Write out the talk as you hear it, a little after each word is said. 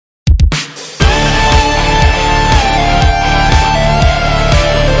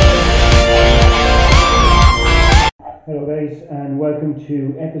guys, and welcome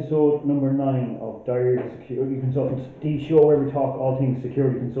to episode number 9 of Diary Security Consultants, the show where we talk all things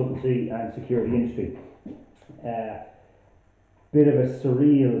security consultancy and security industry. Bit of a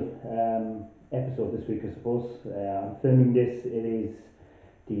surreal episode this week, I suppose. I'm filming this, it is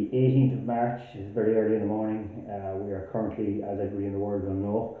the 18th of March, it's very early in the morning. We are currently, as everybody in the world will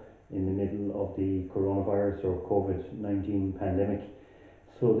know, in the middle of the coronavirus or COVID-19 pandemic.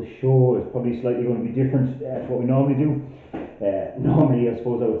 So the show is probably slightly going to be different to what we normally do. Normally, I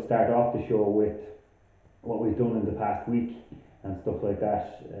suppose I would start off the show with what we've done in the past week and stuff like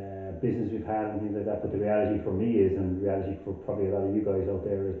that, business we've had and things like that. But the reality for me is, and the reality for probably a lot of you guys out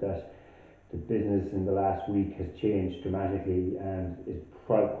there, is that the business in the last week has changed dramatically and is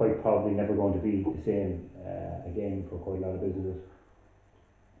quite probably never going to be the same again for quite a lot of businesses.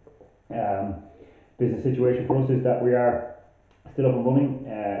 Business situation for us is that we are still up and running.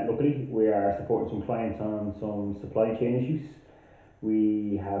 Luckily, we are supporting some clients on some supply chain issues.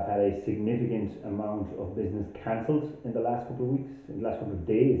 We have had a significant amount of business cancelled in the last couple of weeks, in the last couple of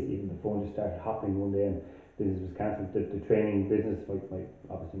days. Even the phone just started hopping one day and business was cancelled. The training business,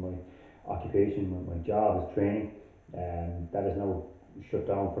 obviously my occupation, my job is training, that is now shut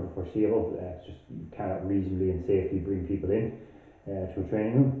down for the foreseeable. It's just you cannot reasonably and safely bring people in to a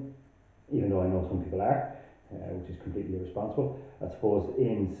training room, even though I know some people are. Which is completely irresponsible. I suppose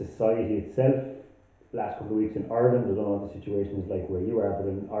in society itself, last couple of weeks in Ireland, I don't know what the situation is like where you are, but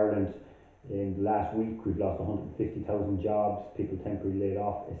in Ireland, in the last week, we've lost 150,000 jobs, people temporarily laid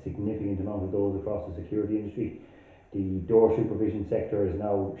off, a significant amount of those across the security industry. The door supervision sector is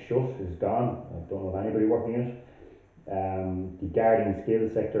now shut, is gone. I don't know of anybody working in it. The guarding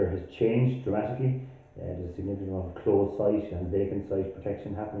skills sector has changed dramatically. There's a significant amount of closed site and vacant site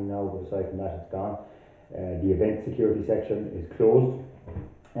protection happening now, but aside from that, it's gone. The event security section is closed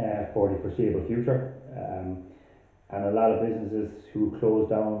for the foreseeable future, and a lot of businesses who close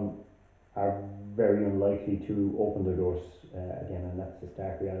down are very unlikely to open their doors again, and that's the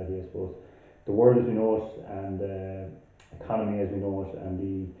stark reality, I suppose. The world as we know it, and the economy as we know it, and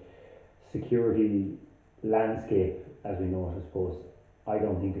the security landscape as we know it, I suppose, I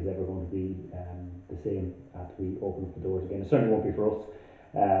don't think is ever going to be the same after we open up the doors again. It certainly won't be for us.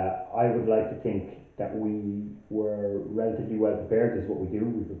 I would like to think that we were relatively well prepared. This is what we do.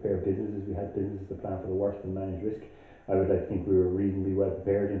 We prepare businesses. We help businesses to plan for the worst and manage risk. I would like to think we were reasonably well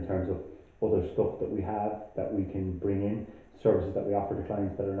prepared in terms of other stuff that we have that we can bring in, services that we offer to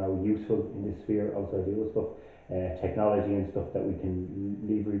clients that are now useful in this sphere outside the other stuff, technology and stuff that we can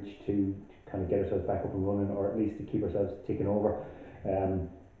leverage to kind of get ourselves back up and running, or at least to keep ourselves ticking over.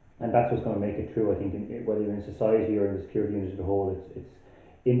 And that's what's going to make it true, I think, whether you're in society or in the security industry as a whole. It's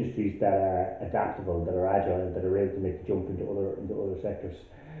industries that are adaptable, that are agile, that are able to make the jump into other sectors.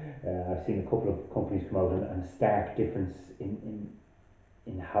 I've seen a couple of companies come out and a stark difference in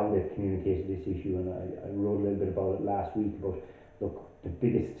how they've communicated this issue, and I wrote a little bit about it last week. But look, the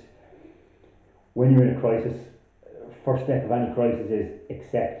biggest, when you're in a crisis, first step of any crisis is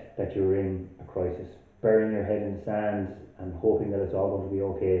accept that you're in a crisis. Burying your head in the sand and hoping that it's all going to be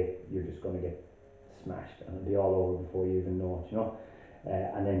okay, you're just going to get smashed and it'll be all over before you even know it, you know.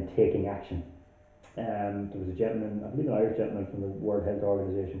 And then taking action. There was a gentleman, I believe an Irish gentleman from the World Health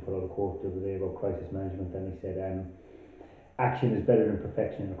Organization, put out a quote the other day about crisis management, and he said, action is better than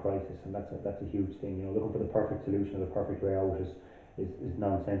perfection in a crisis, and that's a huge thing. You know, looking for the perfect solution or the perfect way out is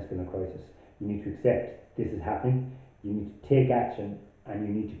nonsensical in a crisis. You need to accept this is happening, you need to take action, and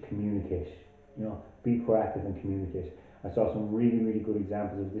you need to communicate. You know, be proactive and communicate. I saw some really, really good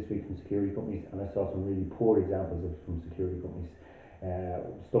examples of this week from security companies, and I saw some really poor examples from security companies.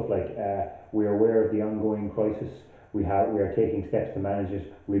 Stuff like we are aware of the ongoing crisis, we are taking steps to manage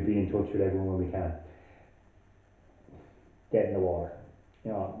it, we'll be in touch with everyone when we can. Dead in the water.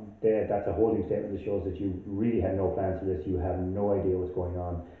 You know, that's a holding statement that shows that you really have no plans for this, you have no idea what's going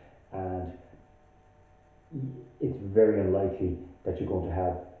on, and it's very unlikely that you're going to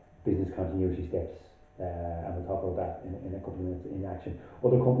have business continuity steps. And we'll talk about that in a couple of minutes in action.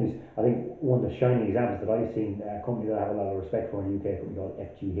 Other companies, I think one of the shining examples that I've seen, a company that I have a lot of respect for in the UK, a company called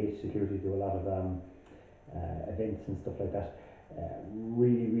FGH Security, do a lot of events and stuff like that.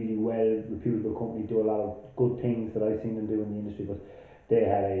 Really, really well reputable company, do a lot of good things that I've seen them do in the industry, but they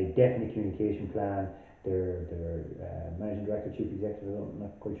had a definite communication plan. Their managing director, chief executive, I'm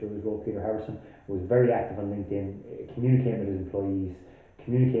not quite sure his role, Peter Harrison, was very active on LinkedIn, communicating with his employees,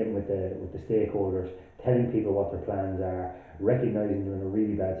 communicating with the stakeholders, telling people what their plans are, recognising they're in a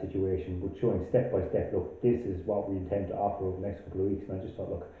really bad situation, but showing step by step, look, this is what we intend to offer over the next couple of weeks. And I just thought,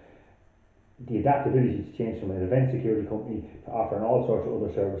 look, the adaptability to change from an event security company to offering all sorts of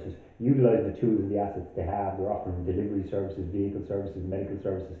other services, utilising the tools and the assets they have. They're offering delivery services, vehicle services, medical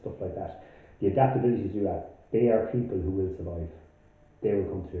services, stuff like that. The adaptability to do that, they are people who will survive. They will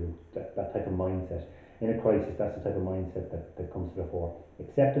come through. That type of mindset. In a crisis, that's the type of mindset that comes to the fore.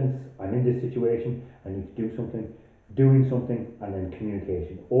 Acceptance, I'm in this situation, I need to do something, doing something, and then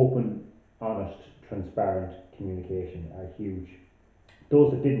communication. Open, honest, transparent communication are huge.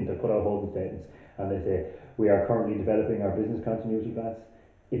 Those that didn't, they put out holding statements and they say, we are currently developing our business continuity plans.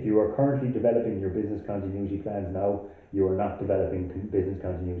 If you are currently developing your business continuity plans now, you are not developing business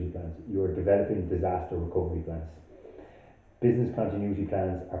continuity plans. You are developing disaster recovery plans. Business continuity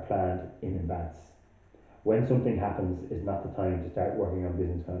plans are planned in advance. When something happens is not the time to start working on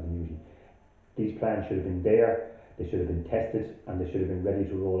business continuity. These plans should have been there, they should have been tested, and they should have been ready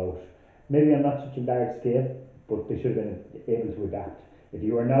to roll out. Maybe on not such a large scale, but they should have been able to adapt. If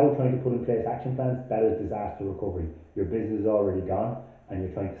you are now trying to put in place action plans, that is disaster recovery. Your business is already gone, and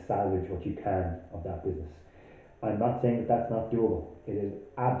you're trying to salvage what you can of that business. I'm not saying that that's not doable. It is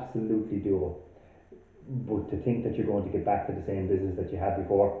absolutely doable. But to think that you're going to get back to the same business that you had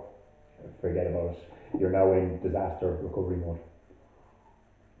before, forget about it. You're now in disaster recovery mode.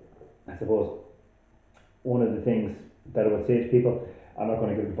 I suppose one of the things that I would say to people, I'm not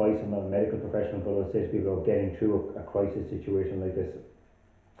going to give advice, I'm not a medical professional, but I would say to people about getting through a crisis situation like this.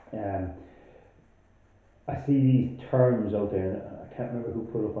 I see these terms out there, and I can't remember who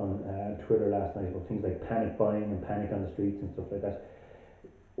put up on Twitter last night about things like panic buying and panic on the streets and stuff like that.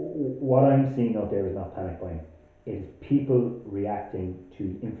 What I'm seeing out there is not panic buying. It is people reacting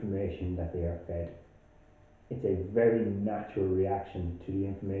to information that they are fed. It's a very natural reaction to the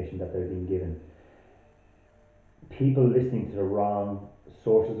information that they're being given. People listening to the wrong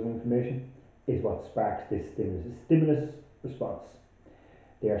sources of information is what sparks this stimulus. A stimulus response.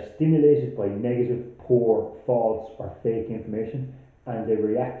 They are stimulated by negative, poor, false or fake information, and they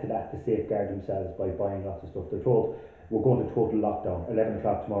react to that to safeguard themselves by buying lots of stuff. They're told, we're going to total lockdown, 11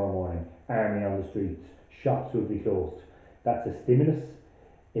 o'clock tomorrow morning, army on the streets, shops will be closed. That's a stimulus.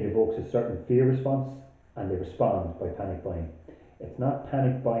 It evokes a certain fear response, and they respond by panic buying. It's not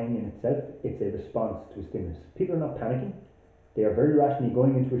panic buying in itself, it's a response to a stimulus. People are not panicking. They are very rationally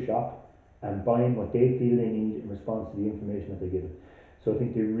going into a shop and buying what they feel they need in response to the information that they're given. So I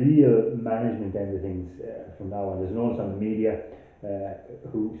think the real management end of things from now on, there's an onus on the media,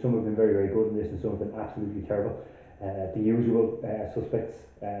 who some have been very, very good in this and some have been absolutely terrible. The usual suspects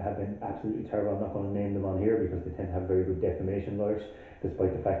have been absolutely terrible. I'm not going to name them on here because they tend to have very good defamation lawyers,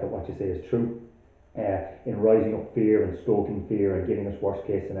 despite the fact that what you say is true. In rising up fear and stoking fear and giving us worst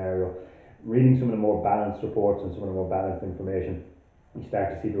case scenario. Reading some of the more balanced reports and some of the more balanced information, you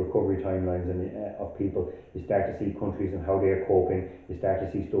start to see the recovery timelines of people. You start to see countries and how they are coping. You start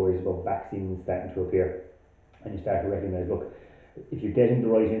to see stories about vaccines starting to appear, and you start to recognise, look, if you're getting the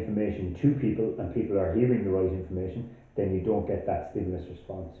right information to people and people are hearing the right information, then you don't get that stimulus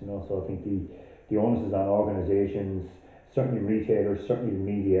response. So I think the onus is on organisations, certainly retailers, certainly the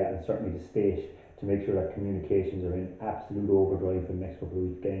media, and certainly the state, to make sure that communications are in absolute overdrive for the next couple of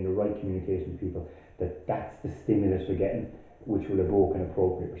weeks, getting the right communication to people, that's the stimulus we're getting, which will evoke an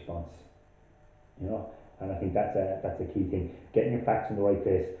appropriate response. And I think that's a key thing. Getting your facts in the right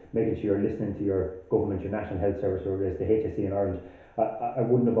place, making sure you're listening to your government, your National Health Service, or the HSE in Ireland. I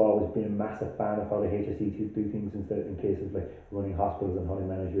wouldn't have always been a massive fan of how the HSE do things in cases like running hospitals and how they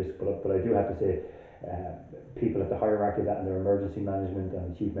manage risk, but I do have to say, people at the hierarchy of that and their emergency management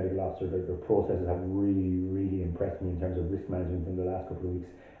and the chief medical officer, their processes have really, really impressed me in terms of risk management in the last couple of weeks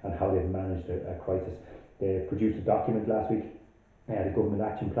and how they've managed a crisis. They produced a document last week, the government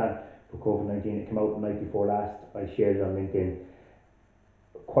action plan for COVID-19. It came out the night before last. I shared it on LinkedIn.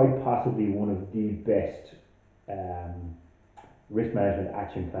 Quite possibly one of the best risk management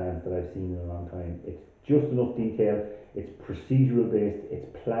action plans that I've seen in a long time. It's just enough detail, it's procedural based, it's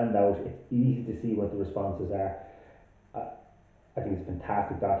planned out, it's easy to see what the responses are. I think it's a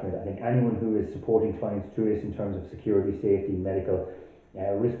fantastic document. I think anyone who is supporting clients through this in terms of security, safety, medical,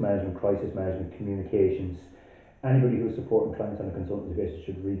 risk management, crisis management, communications, anybody who is supporting clients on a consultancy basis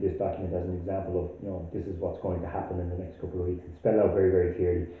should read this document as an example of, this is what's going to happen in the next couple of weeks. It's spelled out very, very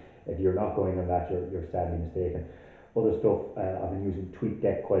clearly. If you're not going on that, you're sadly mistaken. Other stuff, I've been using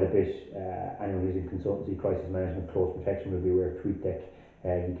TweetDeck quite a bit. Anyone using consultancy, crisis management, close protection will be aware of TweetDeck.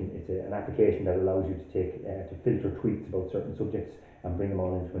 It's an application that allows you to filter tweets about certain subjects and bring them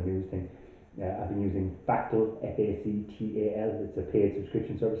all into a news thing. I've been using Factal, F-A-C-T-A-L. It's a paid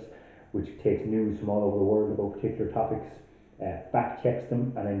subscription service which takes news from all over the world about particular topics, fact checks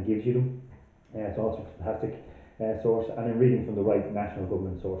them and then gives you them. It's also fantastic. source, and then reading from the right national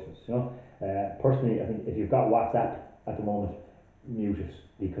government sources. Personally, I think if you've got WhatsApp at the moment, mute it,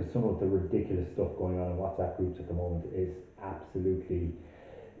 because some of the ridiculous stuff going on in WhatsApp groups at the moment is absolutely.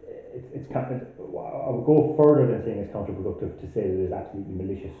 I would go further than saying it's counterproductive to say that it is absolutely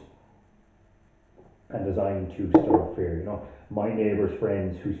malicious and designed to stir up fear. My neighbour's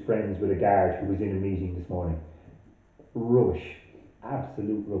friends, who's friends with a guard who was in a meeting this morning. Rubbish,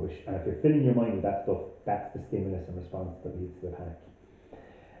 absolute rubbish. And if you're filling your mind with that stuff, that's the stimulus and response that leads to the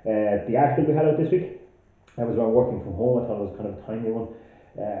panic. The article we had out this week, I was around working from home. I thought it was kind of a timely one.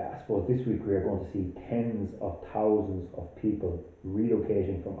 I suppose this week we are going to see tens of thousands of people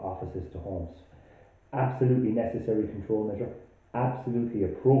relocating from offices to homes. Absolutely necessary control measure, absolutely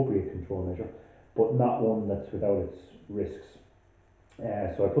appropriate control measure, but not one that's without its risks.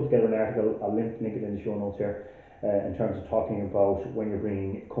 So I put together an article, I'll link it in the show notes here, in terms of talking about when you're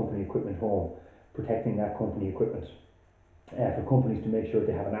bringing company equipment home, protecting that company equipment. For companies to make sure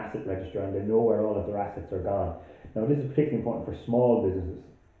they have an asset register and they know where all of their assets are gone. Now this is particularly important for small businesses.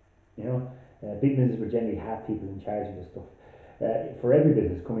 Big businesses will generally have people in charge of this stuff. For every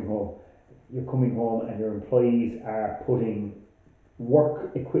business coming home, you're coming home and your employees are putting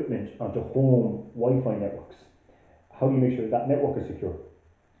work equipment onto home Wi-Fi networks. How do you make sure that network is secure?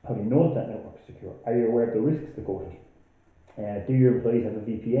 How do you know that network is secure? Are you aware of the risks that go with it? Do your employees have a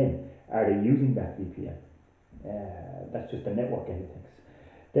VPN? Are they using that VPN? That's just the network end of things.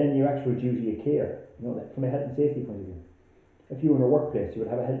 Then your actual duty of care, from a health and safety point of view. If you were in a workplace, you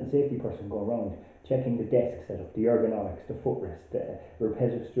would have a health and safety person go around checking the desk setup, the ergonomics, the footrest, the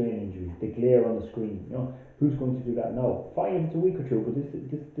repetitive strain injury, the glare on the screen. Who's going to do that now? Fine if it's a week or two, but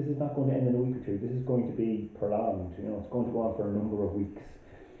this is not going to end in a week or two. This is going to be prolonged. It's going to go on for a number of weeks.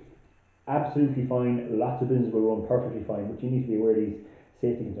 Absolutely fine. Lots of businesses will run perfectly fine, but you need to be aware of these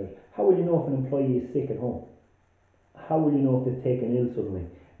safety concerns. How will you know if an employee is sick at home? How will you know if they've taken ill suddenly,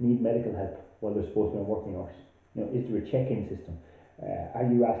 need medical help while they're supposed to be on working hours? Is there a check-in system? Are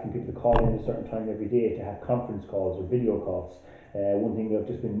you asking people to call in at a certain time every day to have conference calls or video calls? One thing that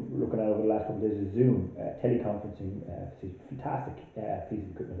I've just been looking at over the last couple of days is Zoom, teleconferencing. It's a fantastic piece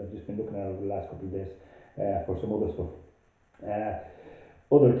of equipment I've just been looking at over the last couple of days for some other stuff.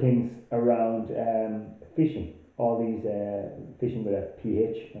 Other things around fishing, all these fishing with a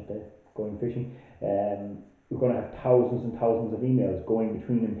PH, not the going fishing. We're going to have thousands and thousands of emails going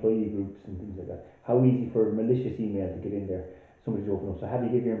between employee groups and things like that. How easy for a malicious email to get in there, somebody to open up. So how do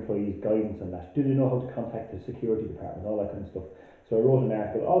you give your employees guidance on that? Do they know how to contact the security department, all that kind of stuff. So I wrote an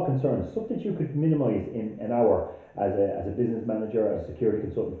article, all concerns, stuff that you could minimise in an hour as a business manager, as a security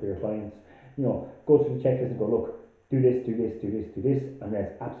consultant for your clients. Go through the checklist and go, look, do this, do this, do this, do this, and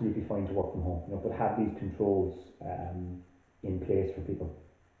then it's absolutely fine to work from home. But have these controls in place for people.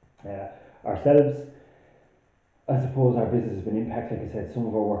 Ourselves, I suppose our business has been impacted. Like I said, some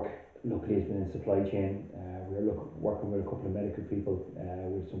of our work luckily has been in supply chain. We're working with a couple of medical people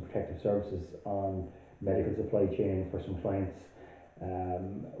with some protective services on medical supply chain for some clients.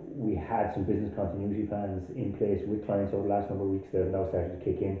 We had some business continuity plans in place with clients over the last number of weeks that have now started to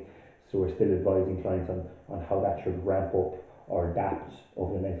kick in. So we're still advising clients on how that should ramp up or adapt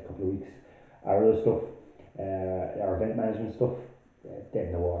over the next couple of weeks. Our other stuff, our event management stuff, dead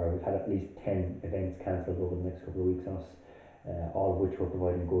in the water. We've had at least 10 events cancelled over the next couple of weeks on us, all of which were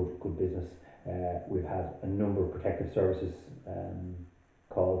providing good business. We've had a number of protective services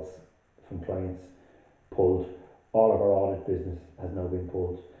calls from clients pulled. All of our audit business has now been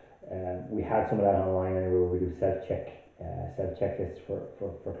pulled. We had some of that online anyway, where we do self-checklists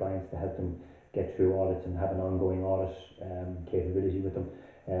for clients to help them get through audits and have an ongoing audit capability with them.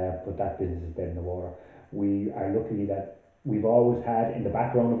 But that business is dead in the water. We are lucky that we've always had in the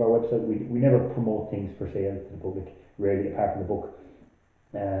background of our website, we never promote things for sale to the public, rarely apart from the book.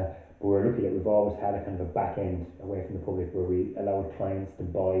 But we're lucky that we've always had a kind of a back end away from the public where we allow clients to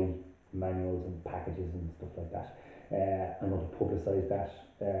buy manuals and packages and stuff like that. I'm going to publicise that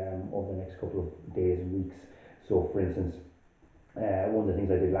over the next couple of days and weeks. So for instance, one of the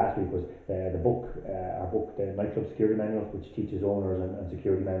things I did last week was our book, the Nightclub Security Manual, which teaches owners and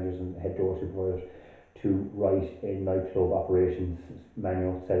security managers and head door supervisors to write a nightclub operations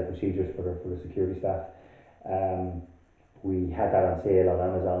manual, set of procedures for the security staff. We had that on sale on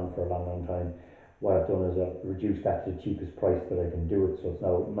Amazon for a long time. What I've done is I've reduced that to the cheapest price that I can do it, so it's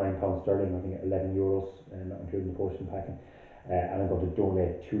now £9 sterling, I think €11, not including the postage and packing. And I'm going to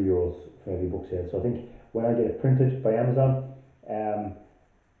donate €2 for every book sale. So I think when I get it printed by Amazon,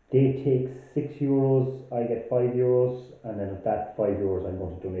 they take €6, I get €5, and then of that €5 I'm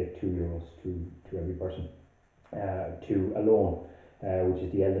going to donate €2 to every person to Alone, which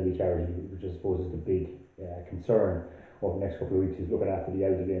is the elderly charity, which I suppose is the big concern over the next couple of weeks is looking after the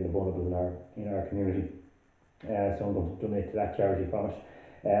elderly and the vulnerable in our community. So I'm going to donate to that charity from it.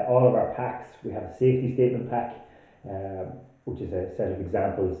 All of our packs, we have a safety statement pack, which is a set of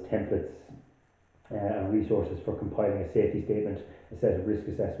examples, templates, and resources for compiling a safety statement, a set of risk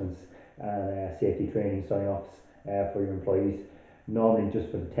assessments, and safety training sign-offs for your employees. Normally, just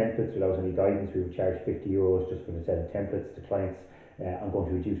for the templates, without any guidance, we would charge €50 just for the set of templates to clients. I'm going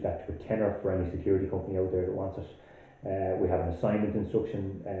to reduce that to a tenner for any security company out there that wants it. We have an assignment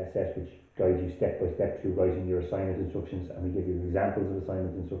instruction set which guides you step by step through writing your assignment instructions, and we give you examples of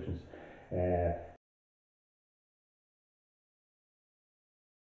assignment instructions.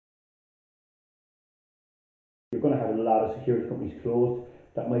 You're going to have a lot of security companies closed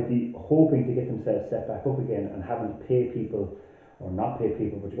that might be hoping to get themselves set back up again and having to pay people or not pay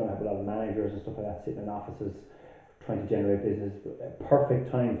people, but you're going to have a lot of managers and stuff like that sitting in offices trying to generate business. A perfect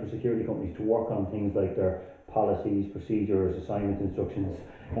time for security companies to work on things like their policies, procedures, assignment instructions,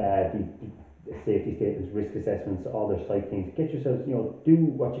 the safety statements, risk assessments, all their site things. Get yourselves, do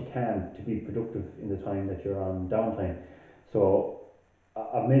what you can to be productive in the time that you're on downtime. So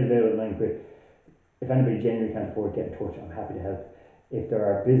I've made available at 9 quid. If anybody genuinely can't afford, get in touch. I'm happy to help. If there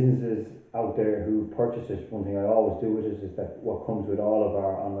are businesses out there who purchase it, one thing I always do with it is that what comes with all of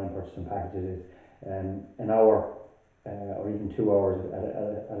our online purchasing packages is an hour or even 2 hours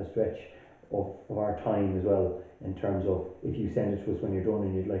at a stretch of our time as well, in terms of if you send it to us when you're done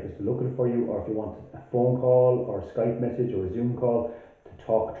and you'd like us to look at it for you, or if you want a phone call or a Skype message or a Zoom call to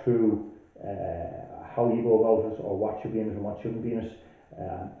talk through how you go about it or what should be in it and what shouldn't be in it.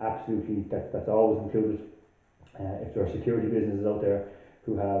 Absolutely, that's always included. If there are security businesses out there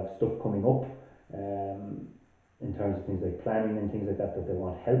who have stuff coming up in terms of things like planning and things like that they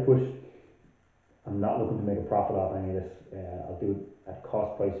want help with, I'm not looking to make a profit off any of this. I'll do it at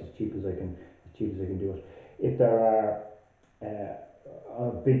cost price, as cheap as I can do it. If there are,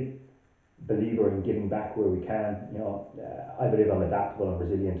 I'm a big believer in giving back where we can. I believe I'm adaptable and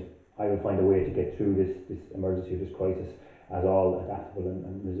resilient. I will find a way to get through this emergency or this crisis, as all adaptable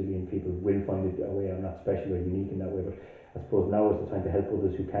and resilient people will find a way. I'm not special or unique in that way, but I suppose now is the time to help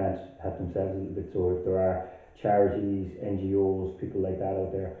others who can't help themselves a little bit. So if there are charities, NGOs, people like that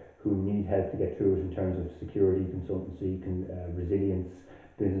out there who need help to get through it in terms of security, consultancy, resilience,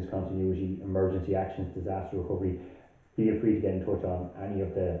 business continuity, emergency actions, disaster recovery, feel free to get in touch on any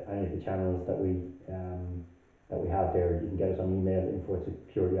of the channels that we have there. You can get us on email,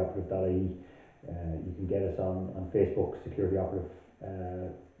 info@securityoperative.ie. You can get us on Facebook, Security Operative,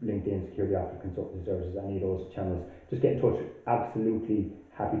 LinkedIn, Security Operative Consultancy Services, any of those channels. Just get in touch. Absolutely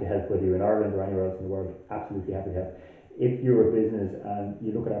happy to help, whether you're in Ireland or anywhere else in the world. Absolutely happy to help. If you're a business and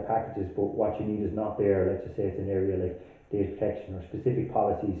you look at our packages, but what you need is not there, let's just say it's an area like data protection or specific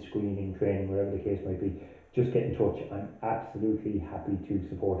policies, screening, training, whatever the case might be, just get in touch. I'm absolutely happy to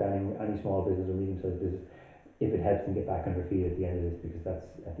support any small business or medium-sized business if it helps them get back on their feet at the end of this, because that's,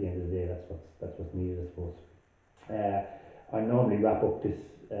 at the end of the day, that's what's needed, I suppose. I normally wrap up this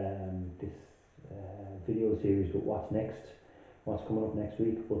video series with what's next, what's coming up next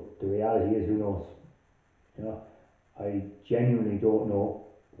week, but the reality is, who knows? I genuinely don't know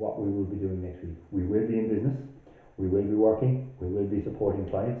what we will be doing next week. We will be in business, we will be working, we will be supporting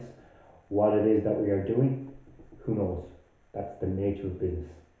clients. What it is that we are doing, who knows? That's the nature of business.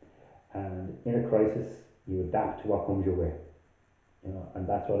 And in a crisis, you adapt to what comes your way, and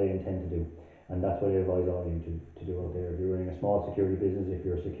that's what I intend to do, and that's what I advise all of you to do out there. If you're in a small security business, if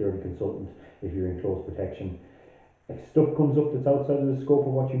you're a security consultant, if you're in close protection, if stuff comes up that's outside of the scope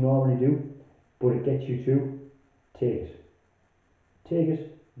of what you normally do, but it gets you through, take it,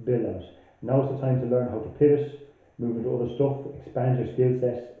 build on it. Now's the time to learn how to pivot, move into other stuff, expand your skill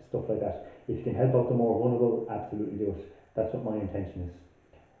set, stuff like that. If you can help out the more vulnerable, absolutely do it. That's what my intention is.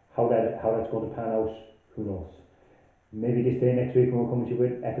 How that's going to pan out, who knows? Maybe this day next week when we're coming to you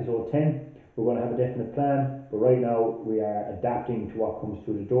with episode 10, we're going to have a definite plan, but right now we are adapting to what comes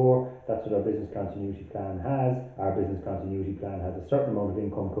through the door. That's what our business continuity plan has. Our business continuity plan has a certain amount of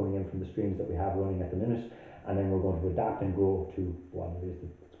income coming in from the streams that we have running at the minute, and then we're going to adapt and grow to what it is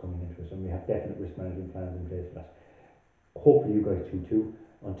that's coming into us, and we have definite risk management plans in place for that. Hopefully you guys do too.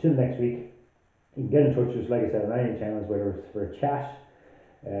 Until next week, you can get in touch with us, like I said, on any channels, whether it's for a chat,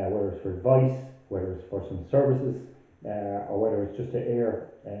 whether it's for advice, whether it's for some services, or whether it's just to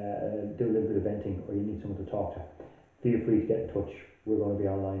do a little bit of venting, or you need someone to talk to. Feel free to get in touch. We're going to be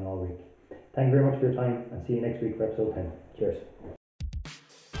online all week. Thank you very much for your time, and see you next week for episode 10. Cheers.